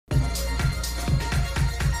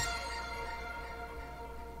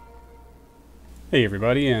Hey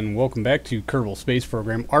everybody, and welcome back to Kerbal Space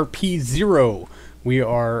Program RP-0. We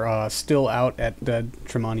are still out at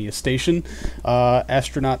Tremontia Station.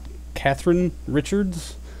 Astronaut Kathryn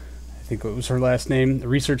Richards, I think it was her last name, the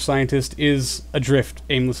research scientist, is adrift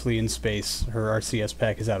aimlessly in space. Her RCS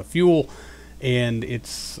pack is out of fuel, and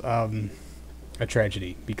it's a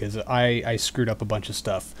tragedy because I screwed up a bunch of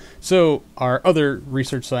stuff. So our other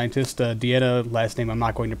research scientist, Deanna, last name I'm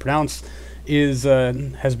not going to pronounce,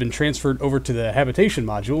 has been transferred over to the habitation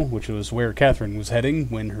module, which was where Kathryn was heading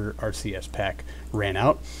when her RCS pack ran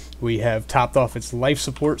out. We have topped off its life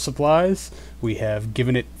support supplies. We have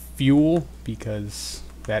given it fuel because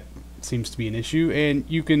that seems to be an issue, and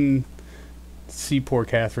you can see poor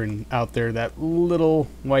Kathryn out there, that little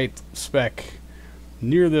white speck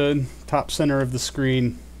near the top center of the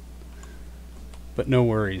screen. But no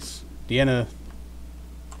worries. Deanna,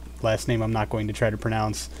 last name I'm not going to try to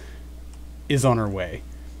pronounce, is on her way.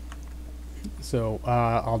 So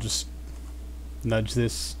I'll just nudge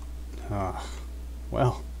this.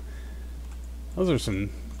 Well, those are some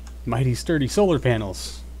mighty sturdy solar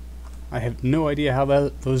panels. I have no idea how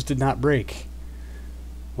those did not break.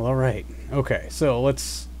 Well, all right. Okay, so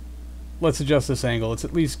let's adjust this angle. Let's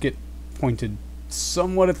at least get pointed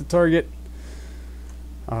somewhat at the target.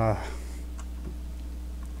 Have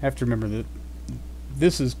to remember that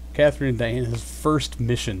this is Kathryn and Diana's first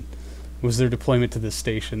mission, was their deployment to this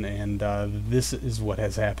station, and this is what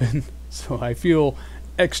has happened. So I feel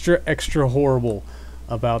extra horrible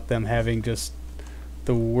about them having just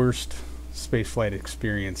the worst spaceflight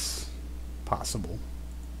experience possible.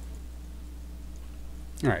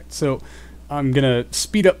 Alright, so I'm gonna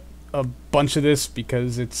speed up a bunch of this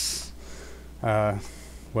because it's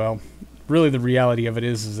well, really the reality of it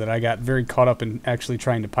is that I got very caught up in actually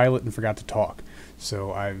trying to pilot and forgot to talk.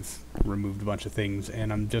 So I've removed a bunch of things,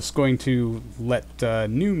 and I'm just going to let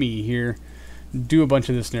new me here do a bunch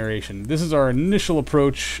of this narration. This is our initial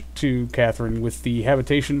approach to Kathryn with the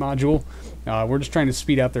habitation module. We're just trying to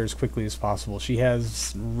speed out there as quickly as possible. She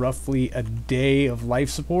has roughly a day of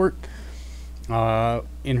life support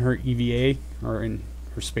in her EVA, or in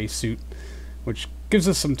her spacesuit, which gives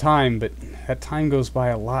us some time, but that time goes by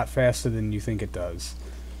a lot faster than you think it does,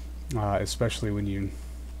 especially when you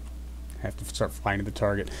have to start flying to the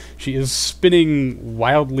target. She is spinning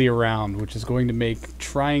wildly around, which is going to make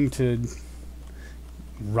trying to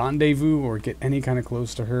rendezvous or get any kind of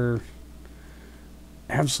close to her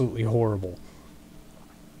absolutely horrible.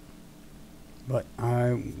 But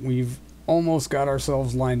we've almost got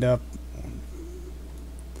ourselves lined up.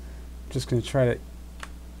 Just going to try to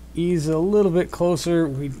ease a little bit closer.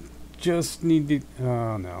 We just need to...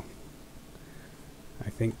 oh, no.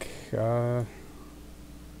 I think... yeah.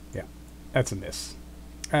 That's a miss.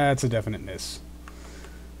 That's a definite miss.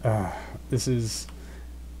 This is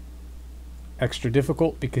extra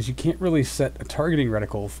difficult because you can't really set a targeting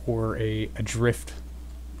reticle for a adrift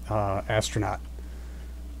astronaut.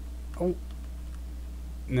 Oh.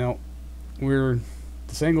 No.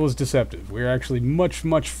 This angle is deceptive. We're actually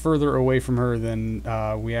much further away from her than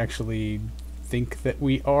we actually think that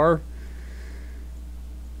we are.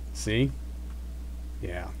 See?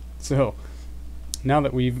 Yeah. So, now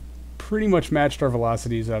that we've pretty much matched our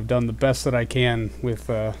velocities, I've done the best that I can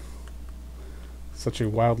with such a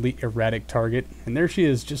wildly erratic target, and there she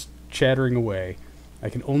is, just chattering away. I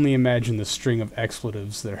can only imagine the string of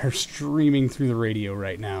expletives that are streaming through the radio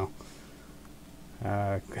right now,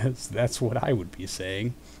 because that's what I would be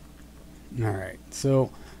saying. Alright,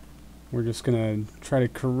 so we're just gonna try to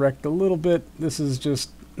correct a little bit. This is just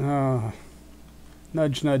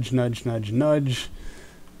nudge.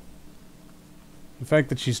 The fact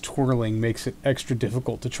that she's twirling makes it extra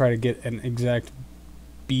difficult to try to get an exact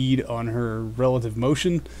bead on her relative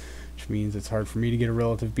motion, which means it's hard for me to get a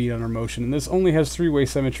relative bead on her motion. And this only has three-way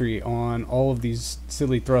symmetry on all of these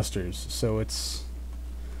silly thrusters, so it's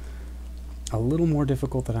a little more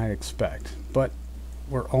difficult than I expect. But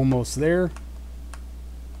we're almost there.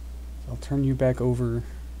 I'll turn you back over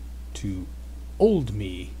to old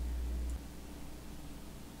me.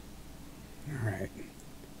 Alright.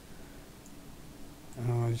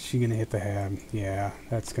 Oh, is she gonna hit the hab? Yeah,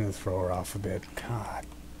 that's gonna throw her off a bit. God.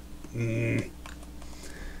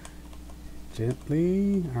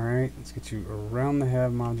 Gently. Alright, let's get you around the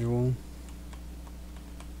hab module.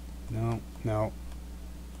 No. Oh,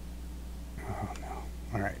 no.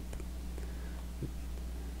 Alright.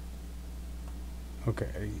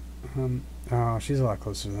 Okay. Oh, she's a lot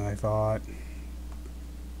closer than I thought.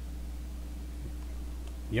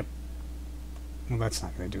 Yep. Well, that's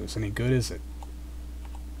not gonna do us any good, is it?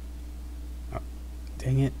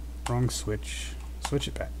 Dang it. Wrong switch. Switch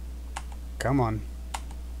it back. Come on.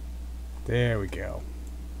 There we go.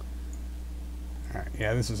 Alright,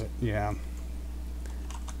 yeah, this is it. Yeah.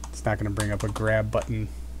 It's not going to bring up a grab button.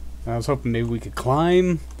 I was hoping maybe we could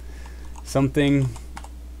climb something.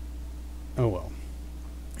 Oh well.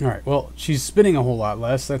 Alright, well, she's spinning a whole lot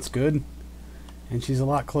less. That's good. And she's a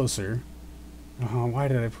lot closer. Oh, why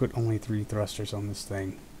did I put only 3 thrusters on this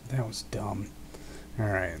thing? That was dumb.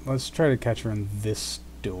 Alright, let's try to catch her in this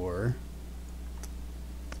door.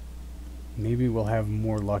 Maybe we'll have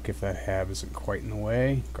more luck if that hab isn't quite in the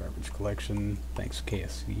way. Garbage collection. Thanks,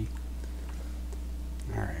 KSP.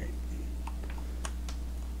 Alright.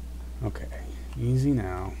 Okay. Easy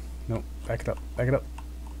now. Nope. Back it up. Back it up.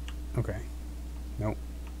 Okay. Nope.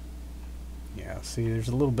 Yeah, see, there's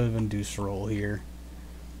a little bit of induced roll here.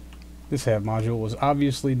 This hab module was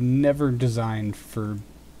obviously never designed for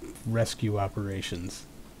rescue operations.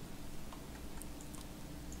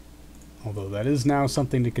 Although that is now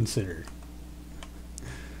something to consider.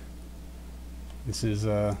 This is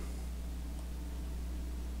a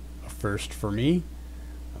first for me.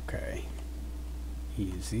 Okay.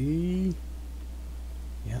 Easy.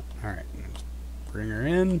 Yep, alright. Bring her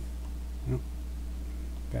in. Yep.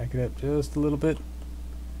 Back it up just a little bit.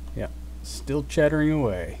 Yep. Still chattering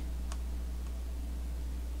away.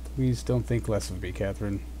 Please don't think less of me,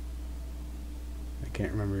 Kathryn. I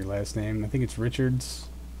can't remember your last name. I think it's Richards.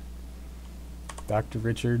 Dr.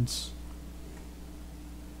 Richards.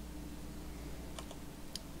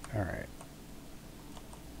 Alright.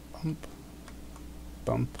 Bump.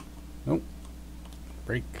 Bump. Nope.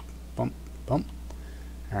 Break. Bump. Bump.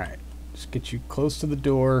 Alright. Just get you close to the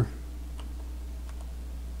door.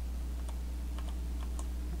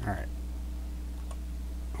 Alright.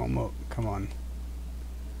 Almost. Come on.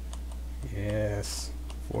 Yes.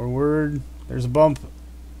 Forward. There's a bump.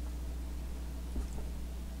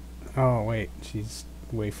 Oh, wait. She's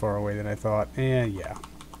way far away than I thought. And yeah.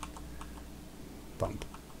 Bump.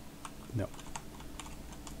 No.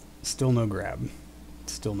 Still no grab.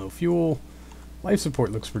 Still no fuel. Life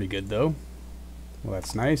support looks pretty good, though. Well,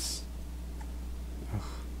 that's nice. Ugh.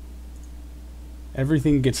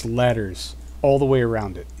 Everything gets ladders all the way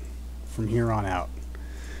around it from here on out.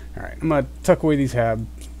 Alright, I'm going to tuck away these habs.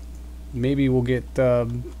 Maybe we'll get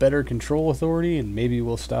better control authority, and maybe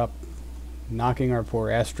we'll stop knocking our poor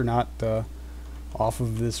astronaut off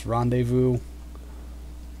of this rendezvous.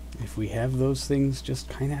 If we have those things just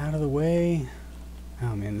kind of out of the way.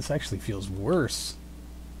 Oh man, this actually feels worse.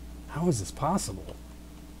 How is this possible?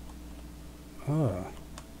 I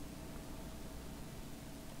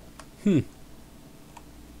mean,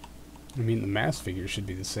 the mass figures should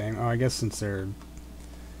be the same. Oh, I guess since it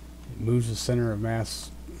moves the center of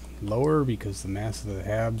mass lower because the mass of the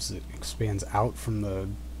habs, it expands out from the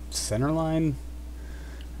center line.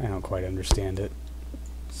 I don't quite understand it.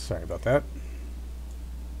 Sorry about that.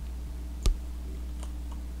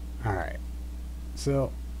 Alright.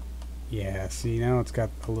 So, yeah, see, now it's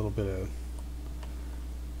got a little bit of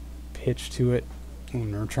pitch to it.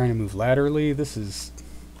 When we're trying to move laterally, this is...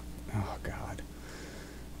 Oh, God.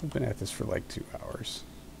 I've been at this for like 2 hours.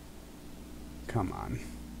 Come on.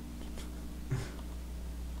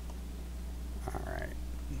 Alright.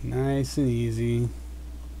 Nice and easy.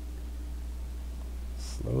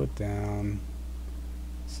 Slow it down.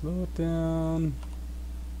 Slow it down.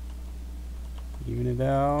 Even it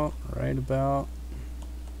out. Right about.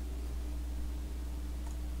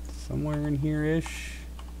 Somewhere in here-ish.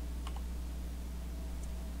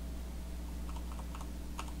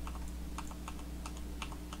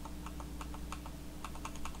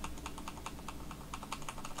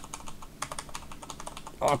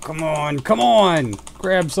 Oh, come on. Come on.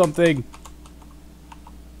 Grab something.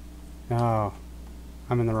 Oh.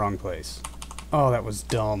 I'm in the wrong place. Oh, that was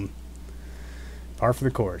dumb. Par for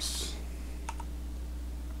the course.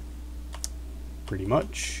 Pretty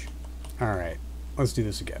much. Alright. Let's do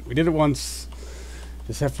this again. We did it once.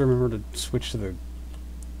 Just have to remember to switch to the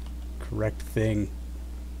correct thing.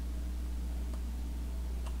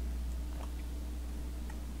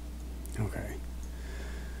 Okay.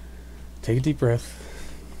 Take a deep breath.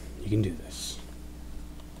 You can do this.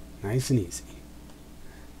 Nice and easy.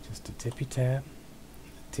 Just a tippy tap.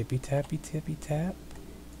 Tippy tappy tippy tap.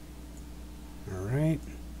 Alright.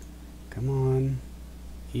 Come on.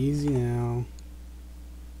 Easy now.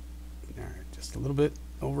 Alright, just a little bit.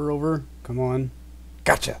 Over. Come on.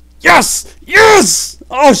 Gotcha! Yes! Yes!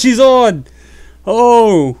 Oh, she's on!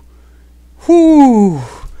 Oh! Whoo!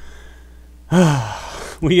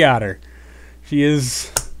 We got her. She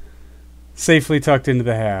is safely tucked into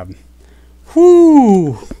the hab.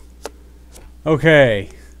 Whoo! Okay.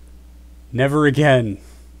 Never again.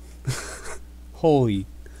 Holy.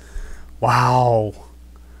 Wow.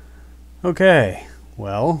 Okay,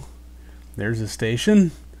 well, there's a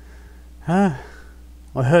station. Let's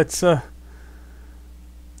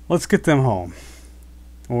get them home.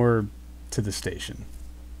 Or to the station.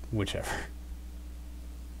 Whichever.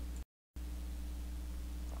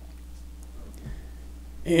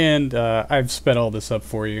 And I've sped all this up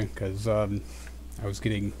for you because I was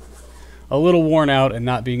getting a little worn out, and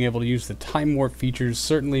not being able to use the time warp features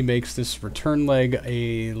certainly makes this return leg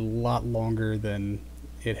a lot longer than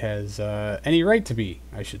it has any right to be,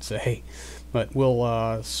 I should say. But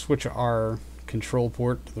we'll switch our control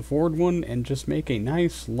port to the forward one and just make a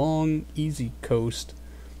nice, long, easy coast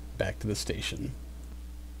back to the station.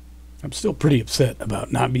 I'm still pretty upset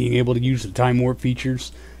about not being able to use the time warp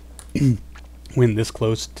features when this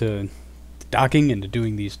close to docking and to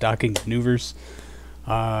doing these docking maneuvers.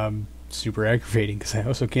 Super aggravating, because I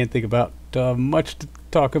also can't think about much to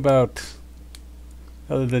talk about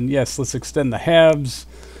other than, yes, let's extend the halves.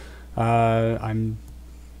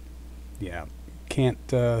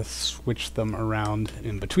 Can't switch them around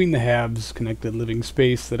in between the halves, connected living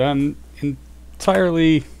space that I'm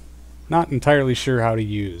not entirely sure how to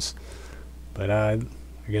use. But I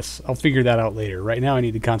guess I'll figure that out later. Right now I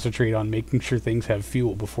need to concentrate on making sure things have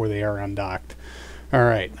fuel before they are undocked.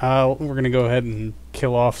 Alright, we're going to go ahead and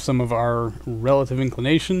kill off some of our relative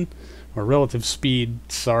inclination, or relative speed,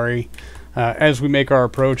 sorry, as we make our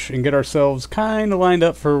approach and get ourselves kind of lined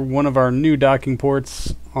up for one of our new docking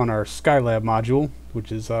ports on our Skylab module,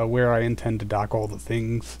 which is where I intend to dock all the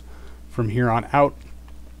things from here on out.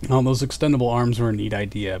 All those extendable arms were a neat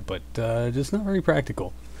idea, but just not very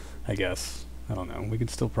practical, I guess. I don't know. We could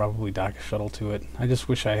still probably dock a shuttle to it. I just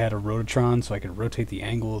wish I had a rototron so I could rotate the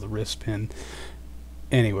angle of the wrist pin.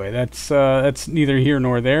 Anyway, that's neither here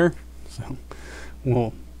nor there. So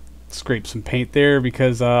we'll scrape some paint there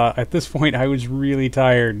because at this point I was really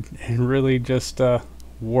tired and really just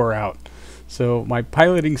wore out. So my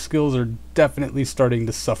piloting skills are definitely starting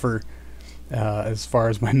to suffer as far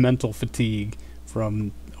as my mental fatigue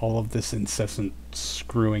from all of this incessant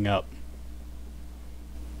screwing up.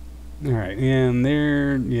 Alright, and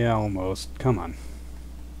there, yeah, almost. Come on.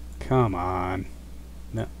 Come on.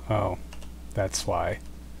 No, oh, that's why.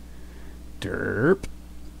 Derp.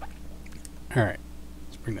 Alright,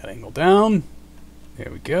 let's bring that angle down.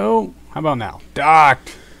 There we go. How about now?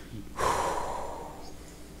 Docked!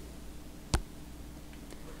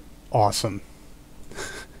 Awesome.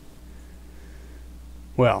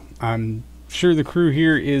 Well, I'm sure the crew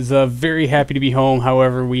here is very happy to be home.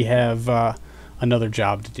 However, we have another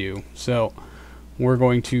job to do. So we're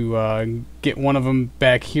going to get one of them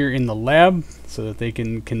back here in the lab so that they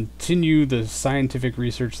can continue the scientific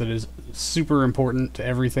research that is super important to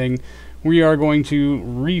everything. We are going to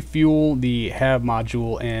refuel the HAB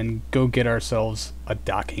module and go get ourselves a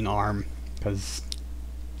docking arm because,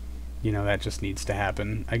 you know, that just needs to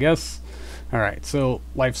happen, I guess. Alright, so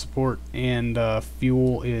life support and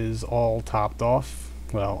fuel is all topped off.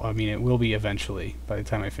 Well, I mean, it will be eventually, by the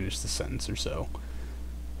time I finish the sentence or so.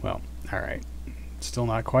 Well, alright. Still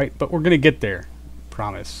not quite, but we're going to get there.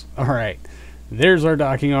 Promise. Alright. There's our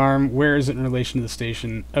docking arm. Where is it in relation to the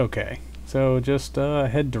station? Okay. So just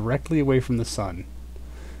head directly away from the sun.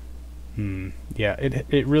 Yeah,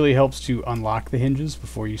 it really helps to unlock the hinges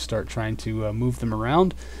before you start trying to move them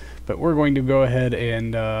around. But we're going to go ahead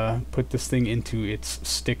and put this thing into its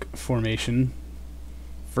stick formation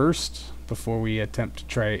first before we attempt to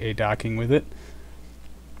try a docking with it.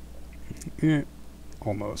 Yeah,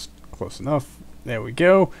 almost close enough. There we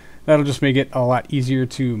go. That'll just make it a lot easier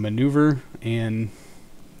to maneuver and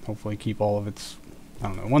hopefully keep all of its, I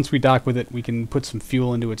don't know, once we dock with it, we can put some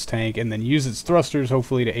fuel into its tank and then use its thrusters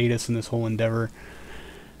hopefully to aid us in this whole endeavor.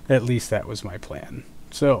 At least that was my plan.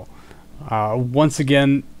 So, once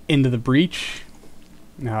again, into the breach.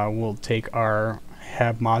 We'll take our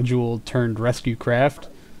HAB module turned rescue craft,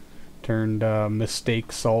 turned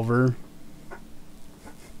mistake solver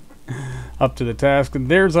up to the task. And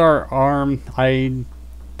there's our arm. I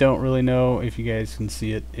don't really know if you guys can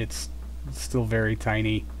see it. It's still very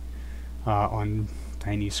tiny on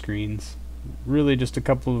tiny screens. Really just a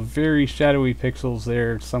couple of very shadowy pixels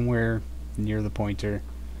there somewhere near the pointer.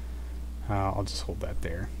 I'll just hold that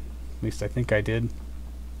there. At least I think I did.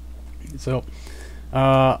 So,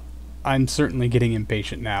 I'm certainly getting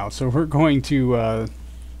impatient now. So we're going to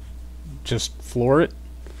just floor it,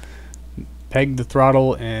 peg the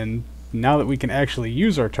throttle, and now that we can actually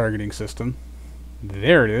use our targeting system,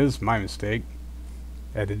 there it is, my mistake.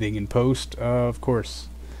 Editing in post, of course.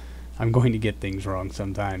 I'm going to get things wrong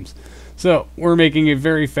sometimes. So, we're making a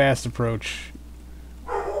very fast approach.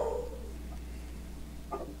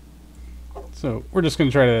 So, we're just going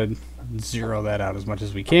to try to zero that out as much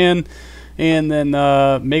as we can, and then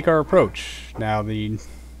make our approach. Now I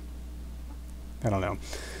don't know.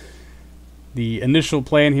 The initial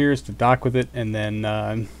plan here is to dock with it and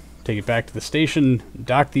then take it back to the station,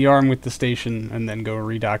 dock the arm with the station, and then go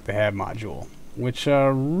redock the HAB module. Which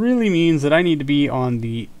really means that I need to be on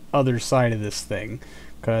the other side of this thing.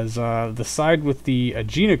 Because the side with the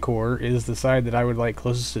Agena core is the side that I would like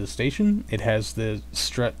closest to the station. It has the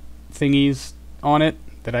strut thingies on it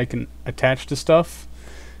that I can attach to stuff.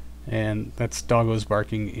 And that's doggos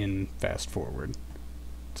barking in fast forward.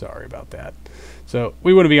 Sorry about that. So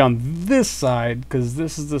we want to be on this side because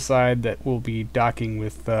this is the side that will be docking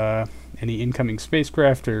with any incoming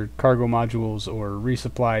spacecraft or cargo modules or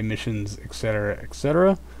resupply missions, etc.,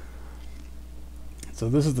 etc. So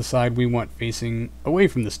this is the side we want facing away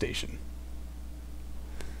from the station.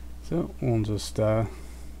 So we'll just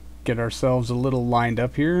get ourselves a little lined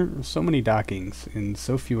up here. So many dockings in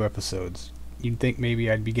so few episodes. You'd think maybe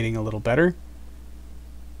I'd be getting a little better.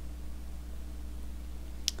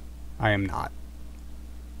 I am not,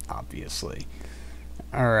 obviously.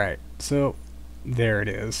 Alright, so there it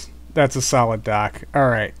is. That's a solid dock.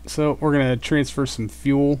 Alright, so we're going to transfer some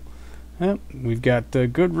fuel. Yep, we've got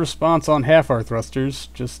good response on half our thrusters,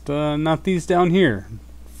 just not these down here.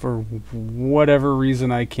 For whatever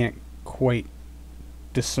reason I can't quite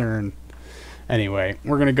discern. Anyway,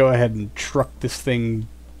 we're going to go ahead and truck this thing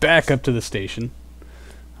back up to the station.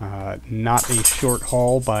 Not a short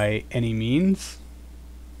haul by any means.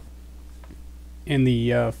 And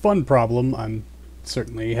the fun problem I'm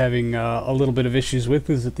certainly having a little bit of issues with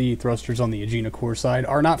is that the thrusters on the Agena core side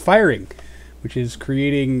are not firing, which is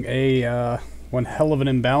creating a one hell of an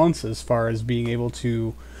imbalance as far as being able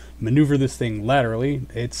to maneuver this thing laterally.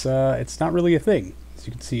 It's not really a thing. As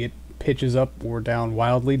you can see, it pitches up or down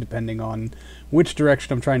wildly depending on which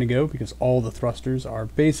direction I'm trying to go, because all the thrusters are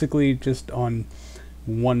basically just on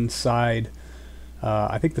one side.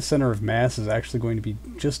 I think the center of mass is actually going to be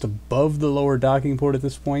just above the lower docking port at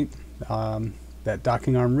this point. That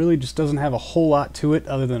docking arm really just doesn't have a whole lot to it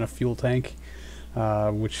other than a fuel tank,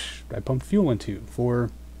 which I pumped fuel into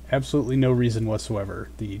for absolutely no reason whatsoever.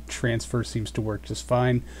 The transfer seems to work just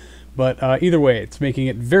fine, but either way, it's making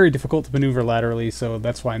it very difficult to maneuver laterally, so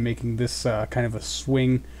that's why I'm making this kind of a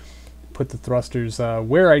swing. Put the thrusters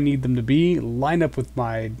where I need them to be, line up with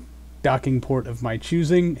my docking port of my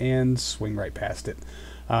choosing, and swing right past it.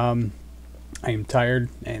 I am tired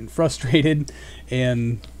and frustrated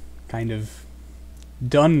and kind of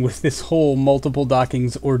done with this whole multiple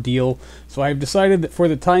dockings ordeal, so I've decided that for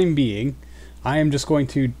the time being I am just going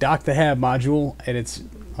to dock the HAB module at its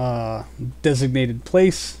designated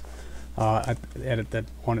place,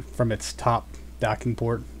 from its top docking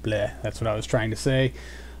port. Bleh, that's what I was trying to say.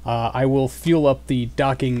 I will fuel up the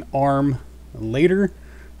docking arm later,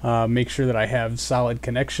 make sure that I have solid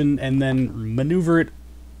connection, and then maneuver it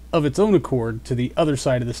of its own accord to the other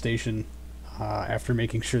side of the station after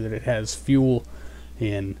making sure that it has fuel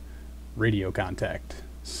in radio contact.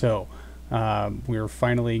 So we're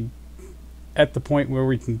finally at the point where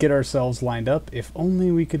we can get ourselves lined up. If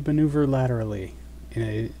only we could maneuver laterally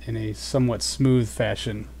in a somewhat smooth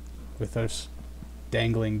fashion with us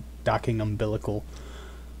dangling docking umbilical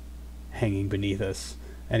hanging beneath us.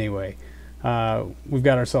 Anyway, we've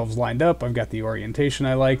got ourselves lined up. I've got the orientation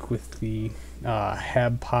I like with the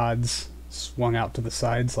HAB pods swung out to the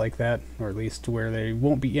sides like that, or at least to where they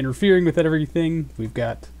won't be interfering with everything. We've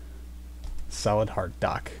got solid hard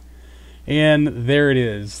dock. And there it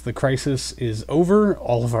is. The crisis is over.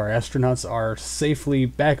 All of our astronauts are safely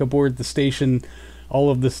back aboard the station.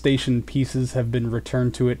 All of the station pieces have been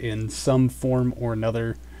returned to it in some form or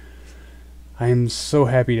another. I am so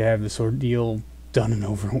happy to have this ordeal done and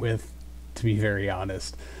over with, to be very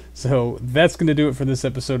honest. So that's going to do it for this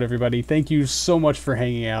episode, everybody. Thank you so much for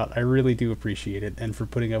hanging out. I really do appreciate it, and for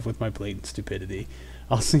putting up with my blatant stupidity.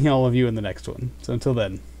 I'll see all of you in the next one. So until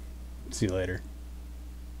then, see you later.